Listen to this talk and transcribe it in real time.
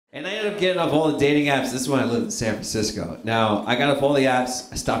And I ended up getting off all the dating apps. This is when I lived in San Francisco. Now, I got off all the apps,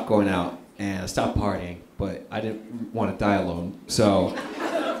 I stopped going out, and I stopped partying, but I didn't want to die alone. So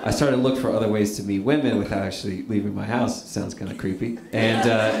I started to look for other ways to meet women without actually leaving my house. Sounds kind of creepy. And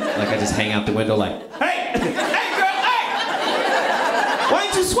like I just hang out the window like, hey, hey girl, hey! Why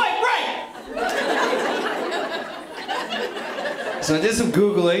don't you swipe right? So I did some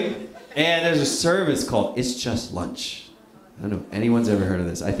Googling, and there's a service called It's Just Lunch. I don't know if anyone's ever heard of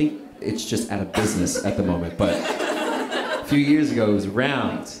this. I think it's just out of business at the moment, but a few years ago it was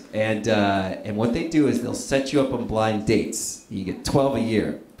around. And what they do is they'll set you up on blind dates. You get 12 a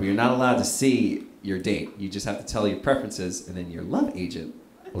year, but you're not allowed to see your date. You just have to tell your preferences, and then your love agent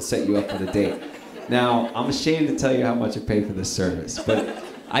will set you up with a date. Now, I'm ashamed to tell you how much I pay for this service, but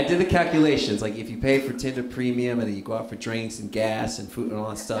I did the calculations. Like, if you pay for Tinder Premium and then you go out for drinks and gas and food and all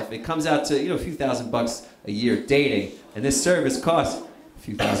that stuff, it comes out to, a few $1,000s a year dating. And this service costs a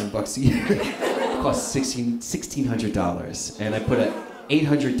few $1,000s a year. It costs $1,600. And I put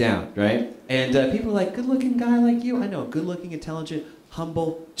 $800 down, right? And people are like, good-looking guy like you. I know, good-looking, intelligent,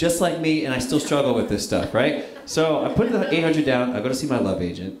 humble, just like me, and I still struggle with this stuff, right? So I put the $800 down. I go to see my love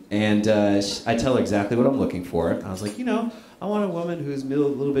agent, and I tell her exactly what I'm looking for. I was like, I want a woman who's a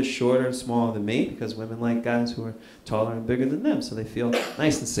little bit shorter and smaller than me, because women like guys who are taller and bigger than them, so they feel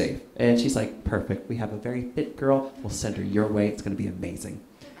nice and safe. And she's like, perfect. We have a very fit girl. We'll send her your way. It's going to be amazing.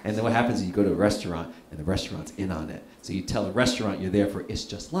 And then what happens is you go to a restaurant, and the restaurant's in on it. So you tell a restaurant you're there for It's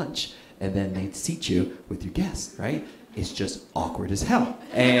Just Lunch, and then they seat you with your guests, right? It's just awkward as hell.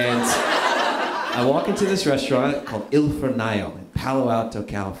 And I walk into this restaurant called Il Fornaio in Palo Alto,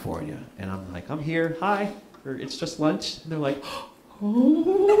 California. And I'm like, I'm here, hi, or It's Just Lunch. And they're like,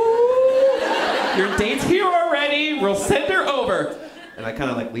 oh, your date's here already, we'll send her over. And I kind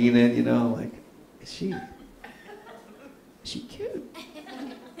of like lean in, like, is she cute?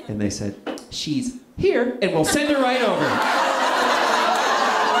 And they said, she's here, and we'll send her right over.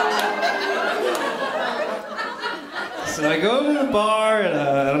 So I go to the bar, and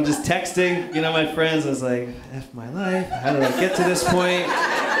I'm just texting, my friends. I was like, F my life. How did I get to this point?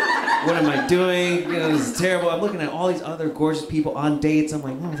 What am I doing? This is terrible. I'm looking at all these other gorgeous people on dates. I'm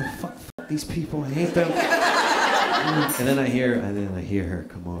like, oh, the fuck these people. I hate them. And then I hear her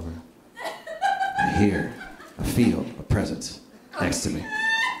come over. I feel a presence next to me.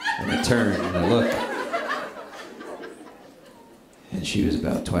 And I turn and I look. And she was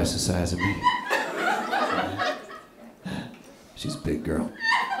about twice the size of me. She's a big girl.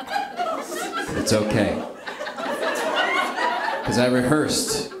 But it's okay. Because I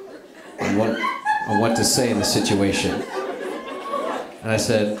rehearsed on what to say in the situation. And I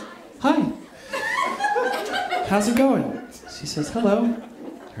said, hi. How's it going? She says, hello.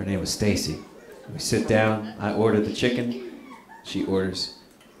 Her name was Stacy. We sit down. I order the chicken. She orders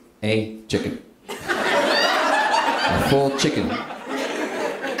a chicken. A full chicken.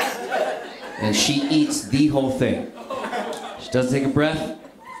 And she eats the whole thing. She doesn't take a breath,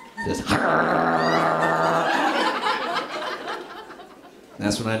 just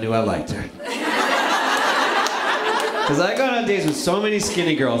That's when I knew I liked her. Because I go on dates with so many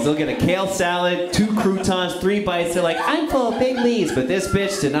skinny girls. They'll get a kale salad, 2 croutons, 3 bites. They're like, I'm full of big leaves. But this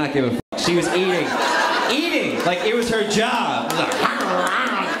bitch did not give a fuck. She was eating, like it was her job.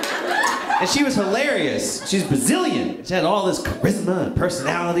 And she was hilarious. She's Brazilian. She had all this charisma and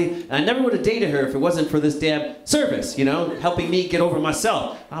personality. And I never would have dated her if it wasn't for this damn service, helping me get over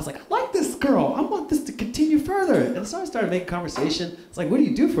myself. I was like, I like this girl. I want this to continue further. And so I started making conversation. It's like, what do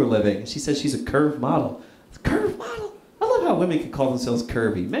you do for a living? And she said she's a curve model. A curve model? I love how women can call themselves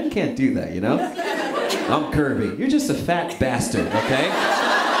curvy. Men can't do that, I'm curvy. You're just a fat bastard, okay?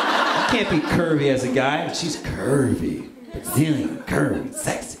 You can't be curvy as a guy. She's curvy. Brazilian, curvy,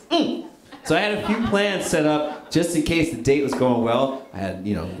 sexy. So I had a few plans set up just in case the date was going well. I had,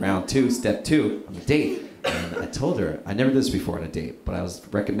 round 2, step 2 on the date. And I told her, I never did this before on a date, but I was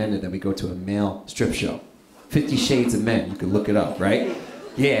recommended that we go to a male strip show. 50 Shades of Men, you can look it up, right?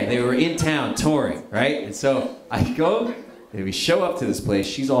 Yeah, they were in town touring, right? And so I go, and we show up to this place.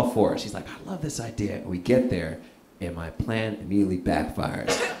 She's all for it. She's like, I love this idea. And we get there, and my plan immediately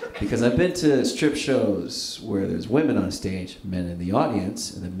backfires. Because I've been to strip shows where there's women on stage, men in the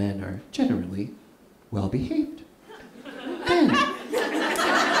audience, and the men are generally well-behaved. Then I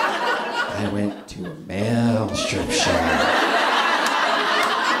went to a male strip show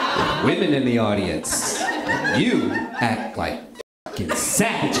with women in the audience. And you act like fucking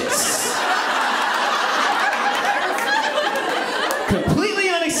savages. Completely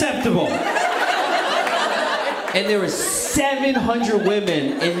unacceptable. And there were 700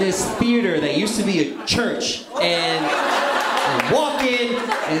 women in this theater that used to be a church. And I walk in,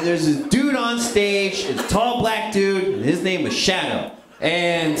 And there's this dude on stage, a tall black dude, and his name was Shadow.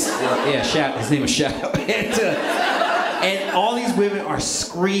 And, his name was Shadow. And all these women are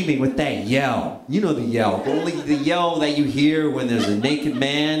screaming with that yell. You know the yell. Only the yell that you hear when there's a naked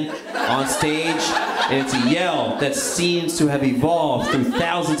man on stage. And it's a yell that seems to have evolved through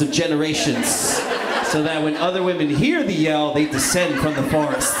thousands of generations. So that when other women hear the yell, they descend from the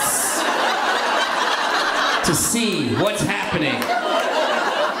forests to see what's happening.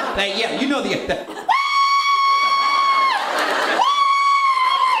 That yell, you know the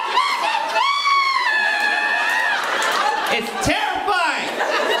it's terrifying!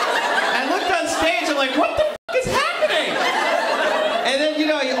 I looked on stage, I'm like, what the f is happening? And then, you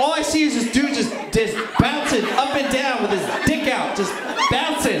know, all I see is this dude just bouncing up and down with his dick out, just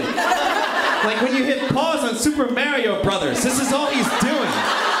bouncing. Like when you hit pause on Super Mario Brothers, this is all he's doing.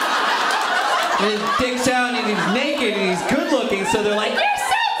 And his dick's out and he's naked and he's good looking, so they're like, you're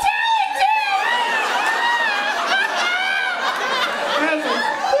so talented! And I was like,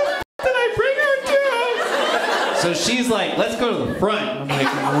 what did I bring her to? So she's like, let's go to the front. I'm like,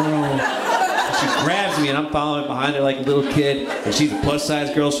 whoa. She grabs me and I'm following behind her like a little kid. And she's a plus size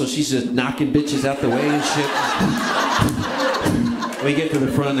girl, so she's just knocking bitches out the way and shit. We get to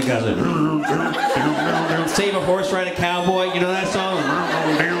the front, the guy's like, save a horse, ride a cowboy, you know that song?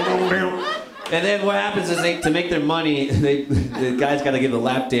 And then what happens is to make their money, the guys gotta give the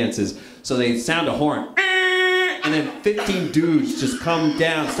lap dances. So they sound a horn. And then 15 dudes just come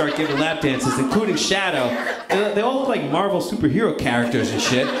down, start giving lap dances, including Shadow. They all look like Marvel superhero characters and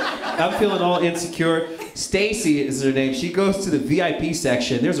shit. I'm feeling all insecure. Stacy is her name. She goes to the VIP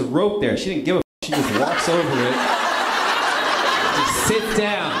section. There's a rope there. She didn't give a f. She just walks over it. Just sits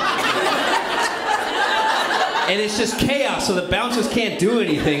down. And it's just chaos, so the bouncers can't do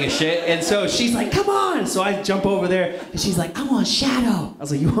anything and shit. And so she's like, come on. So I jump over there, and she's like, I want Shadow. I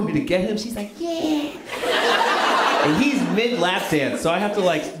was like, you want me to get him? She's like, yeah. And he's mid-lap dance, so I have to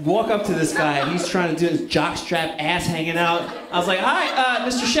like walk up to this guy, and he's trying to do his jockstrap ass hanging out. I was like, hi,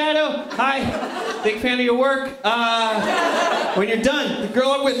 Mr. Shadow. Hi, big fan of your work. When you're done, the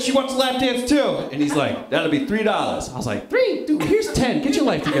girl I'm with, she wants to lap dance too. And he's like, that'll be $3. I was like, 3? Dude, here's 10. Get your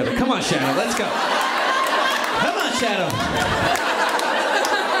life together. Come on, Shadow, let's go. Come on, Shadow.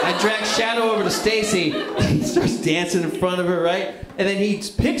 I drag Shadow over to Stacy. He starts dancing in front of her, right? And then he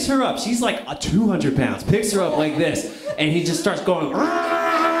picks her up. She's like 200 pounds. Picks her up like this. And he just starts going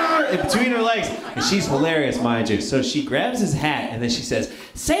in between her legs. And she's hilarious, mind you. So she grabs his hat and then she says,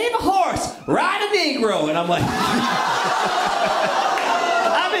 save a horse, ride a Negro. And I'm like,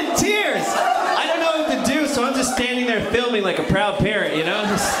 I'm in tears. I don't know what to do, so I'm just standing there filming like a proud parent, you know?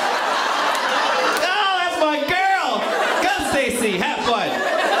 Just, oh, that's my girl. Go, Stacy, have fun.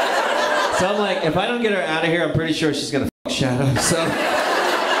 So I'm like, if I don't get her out of here, I'm pretty sure she's gonna fuck Shadow. So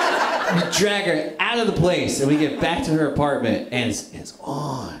we drag her out of the place and we get back to her apartment and it's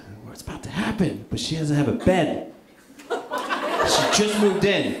on. What's about to happen? But she doesn't have a bed. She just moved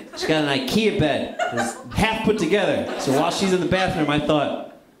in. She got an IKEA bed. It's half put together. So while she's in the bathroom, I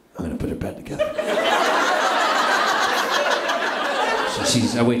thought, I'm gonna put her bed together.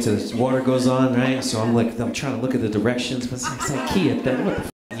 So I wait till the water goes on, right? So I'm trying to look at the directions, but it's IKEA bed. What the f?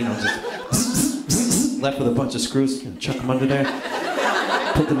 You know, just left with a bunch of screws, chuck them under there,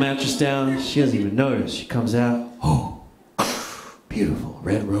 put the mattress down. She doesn't even notice. She comes out, oh, beautiful,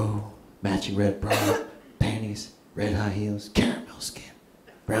 red robe, matching red bra, panties, red high heels, caramel skin,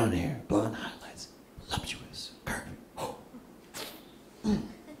 brown hair, blonde highlights, voluptuous, curvy. Oh.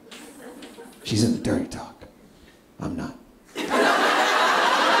 She's in the dirty talk. I'm not.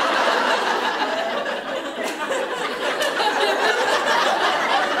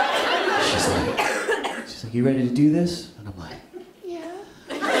 You ready to do this? And I'm like, yeah.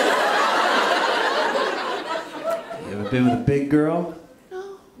 You ever been with a big girl?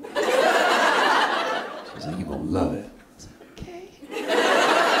 No. She's like, you're gonna love it. I was like, okay.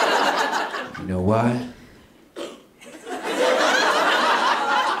 You know why?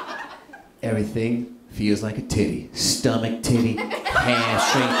 Everything feels like a titty. Stomach titty,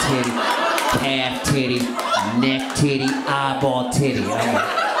 hamstring titty, calf titty, neck titty, eyeball titty.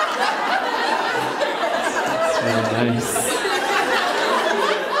 I'm like, nice.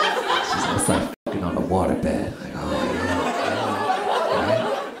 She's like, it's like fucking on a waterbed. Like, oh yeah.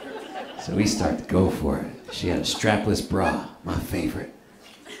 Right? So we start to go for it. She had a strapless bra, my favorite.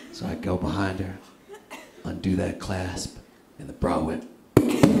 So I go behind her, undo that clasp, and the bra went.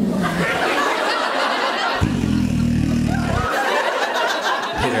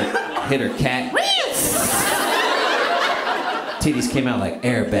 Hit her cat. Titties came out like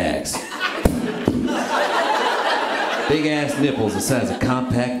airbags. Big ass nipples the size of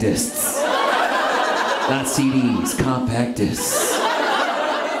compact discs. Not CDs, compact discs.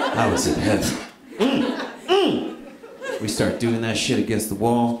 I was in heaven. We start doing that shit against the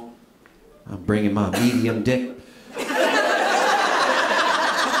wall. I'm bringing my medium dick.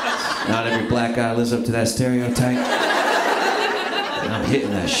 Not every black guy lives up to that stereotype. And I'm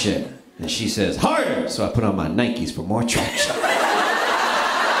hitting that shit. And she says, harder! So I put on my Nikes for more traction.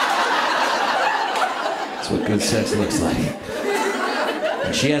 That's what good sex looks like.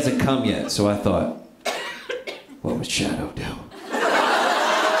 And she hasn't come yet, so I thought, what would Shadow do?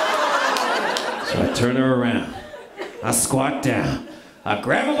 So I turn her around. I squat down. I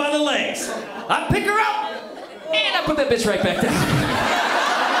grab her by the legs. I pick her up. And I put that bitch right back down.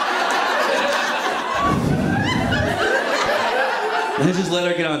 I just let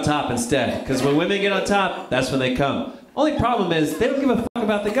her get on top instead. Because when women get on top, that's when they come. Only problem is, they don't give a fuck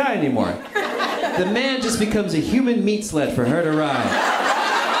about the guy anymore. The man just becomes a human meat sled for her to ride.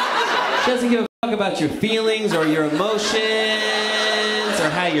 She doesn't give a fuck about your feelings or your emotions or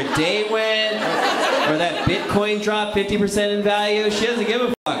how your day went or that Bitcoin dropped 50% in value. She doesn't give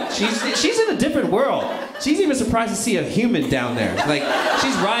a fuck. She's in a different world. She's even surprised to see a human down there. Like,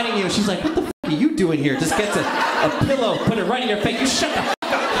 she's riding you. She's like, what the fuck are you doing here? Just gets a pillow, put it right in your face. You shut the fuck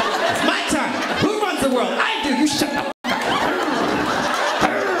up. It's my time. Who runs the world? I do. You shut the fuck up.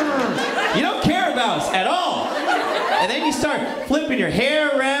 You don't care about us at all. And then you start flipping your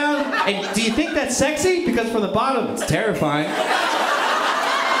hair around. And do you think that's sexy? Because from the bottom, it's terrifying.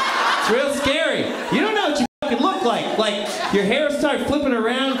 It's real scary. You don't know what you fucking look like. Like, your hair starts flipping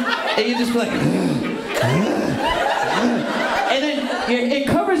around, and you just be like, and then it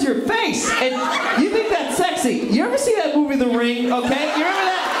covers your face, and you think that's sexy. You ever see that movie, The Ring? Okay, you remember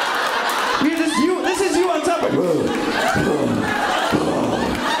that? This is you on top of.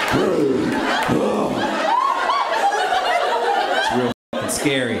 It's real fucking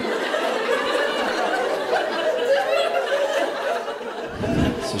scary.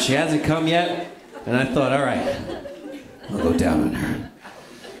 So she hasn't come yet, and I thought, all right, I'll go down on her.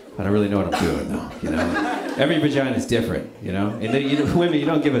 I don't really know what I'm doing, though, you know? Every vagina is different, you know? And then, women, you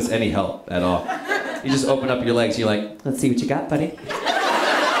don't give us any help at all. You just open up your legs, you're like, let's see what you got, buddy.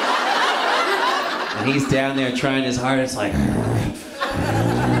 And he's down there trying his hardest, like,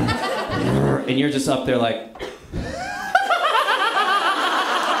 and you're just up there like,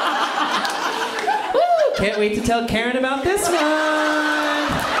 woo, can't wait to tell Karen about this one.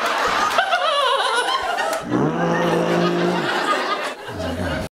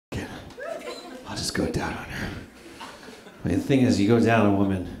 Go down on her. I mean, the thing is, you go down on a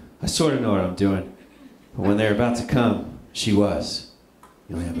woman, I sort of know what I'm doing, but when they're about to come, she was.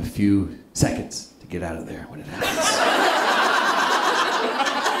 You only have a few seconds to get out of there when it happens.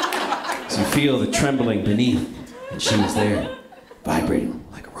 So you feel the trembling beneath, and she was there, vibrating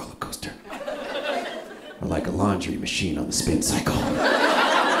like a roller coaster, or like a laundry machine on the spin cycle.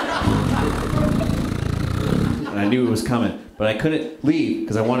 And I knew it was coming, but I couldn't leave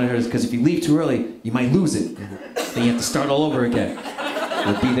because I wanted her, because if you leave too early, you might lose it. And then you have to start all over again.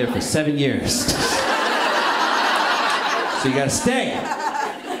 You'll be there for 7 years. So you gotta stay.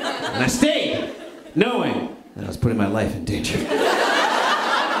 And I stayed, knowing that I was putting my life in danger.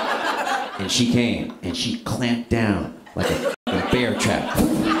 And she came, and she clamped down like a bear trap.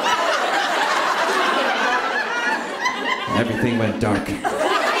 And everything went dark.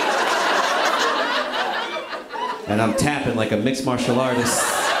 And I'm tapping like a mixed martial artist.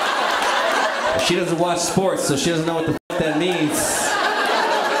 She doesn't watch sports, so she doesn't know what the fuck that means.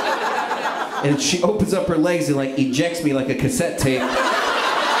 And she opens up her legs and like ejects me like a cassette tape.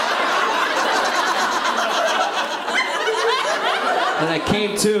 And I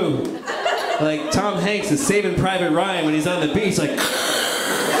came to, like Tom Hanks in Saving Private Ryan when he's on the beach, like.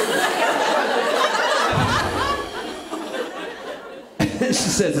 And she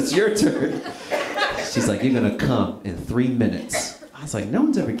says, it's your turn. She's like, you're gonna come in 3 minutes. I was like, no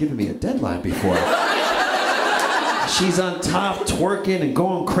one's ever given me a deadline before. She's on top twerking and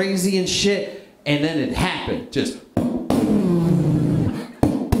going crazy and shit, and then it happened, just.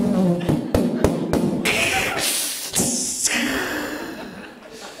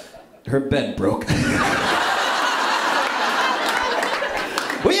 Her bed broke.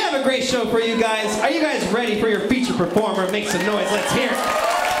 We have a great show for you guys. Are you guys ready for your feature performer? Make some noise, let's hear it.